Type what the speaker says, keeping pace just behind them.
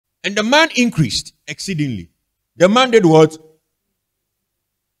And the man increased exceedingly. The man did what?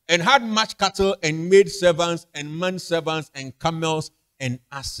 And had much cattle and maid servants and man servants and camels and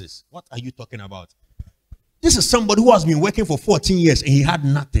asses. What are you talking about? This is somebody who has been working for 14 years and he had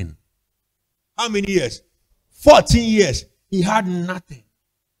nothing. How many years? 14 years. He had nothing.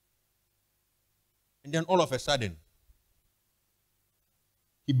 And then all of a sudden,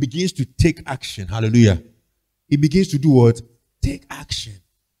 he begins to take action. Hallelujah. He begins to do what? Take action.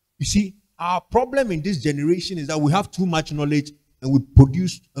 You see, our problem in this generation is that we have too much knowledge and we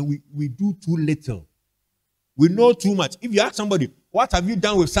produce and we do too little. We know too much. If you ask somebody, what have you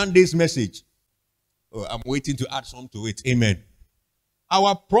done with Sunday's message? Oh, I'm waiting to add some to it. Amen.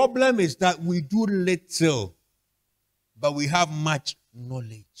 Our problem is that we do little, but we have much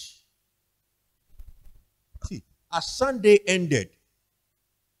knowledge. See, as Sunday ended,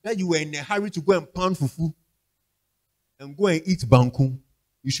 that you were in a hurry to go and pound fufu and go and eat banku,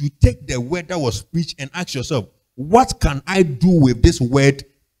 you should take the word that was preached and ask yourself, what can I do with this word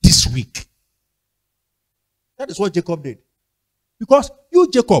this week? That is what Jacob did. Because you,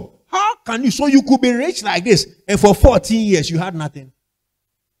 Jacob, how can you? So you could be rich like this, and for 14 years you had nothing.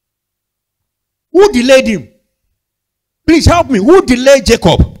 Who delayed him? Please help me. Who delayed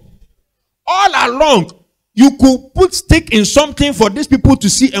Jacob? All along, you could put stick in something for these people to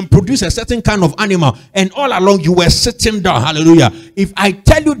see and produce a certain kind of animal. And all along, you were sitting down. Hallelujah. If I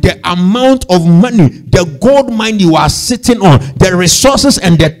tell you the amount of money, the gold mine you are sitting on, the resources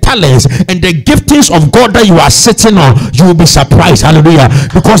and the talents and the giftings of God that you are sitting on, you will be surprised. Hallelujah.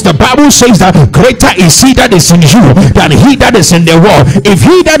 Because the Bible says that greater is he that is in you than he that is in the world. If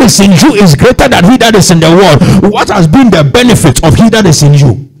he that is in you is greater than he that is in the world, what has been the benefit of he that is in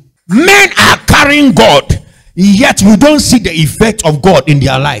you? Men are carrying God, yet we don't see the effect of God in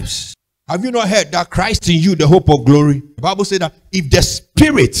their lives. Have you not heard that Christ in you, the hope of glory? The Bible said that if the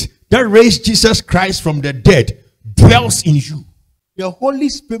Spirit that raised Jesus Christ from the dead dwells in you, the Holy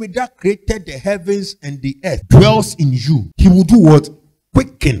Spirit that created the heavens and the earth dwells in you, he will do what?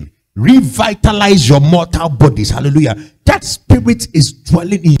 Quicken, revitalize your mortal bodies. Hallelujah. That Spirit is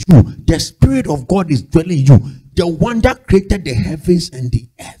dwelling in you. The Spirit of God is dwelling in you. The one that created the heavens and the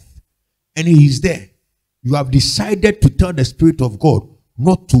earth. And he is there. You have decided to tell the Spirit of God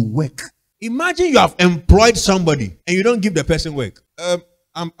not to work. Imagine you have employed somebody and you don't give the person work.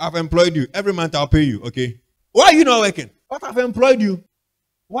 I've employed you. Every month I'll pay you. Okay. Why are you not working? But I've employed you.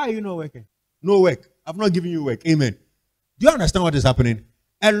 Why are you not working? No work. I've not given you work. Amen. Do you understand what is happening?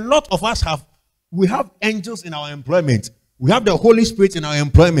 A lot of us have angels in our employment. We have the Holy Spirit in our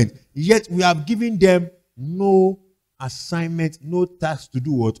employment. Yet we have given them no assignment, no task to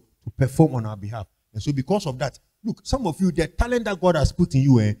do what? To perform on our behalf. And so because of that, look, some of you, the talent that God has put in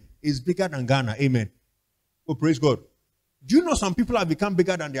you is bigger than Ghana. Amen. Oh, praise God. Do you know some people have become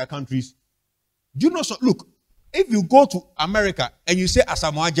bigger than their countries? Do you know look, if you go to America and you say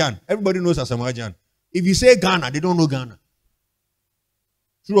Asamoah Gyan, everybody knows Asamoah Gyan. If you say Ghana, they don't know Ghana.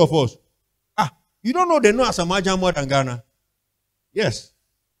 True or false? You don't know they know Asamoah Gyan more than Ghana? Yes.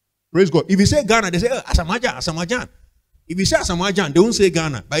 Praise God. If you say Ghana, they say Asamoah Gyan, Asamoah Gyan. If you say Asamoah Gyan, they won't say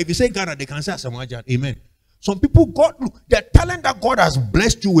Ghana. But if you say Ghana, they can say Asamoah Gyan. Amen. Some people, God, look, the talent that God has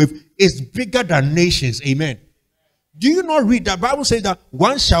blessed you with is bigger than nations. Amen. Do you not read that? Bible says that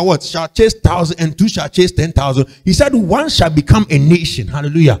one shall what? Shall chase 1,000 and two shall chase 10,000. He said one shall become a nation.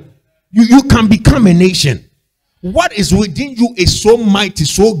 Hallelujah. You can become a nation. What is within you is so mighty,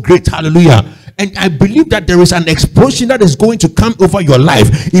 so great. Hallelujah. And I believe that there is an explosion that is going to come over your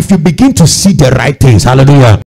life if you begin to see the right things. Hallelujah.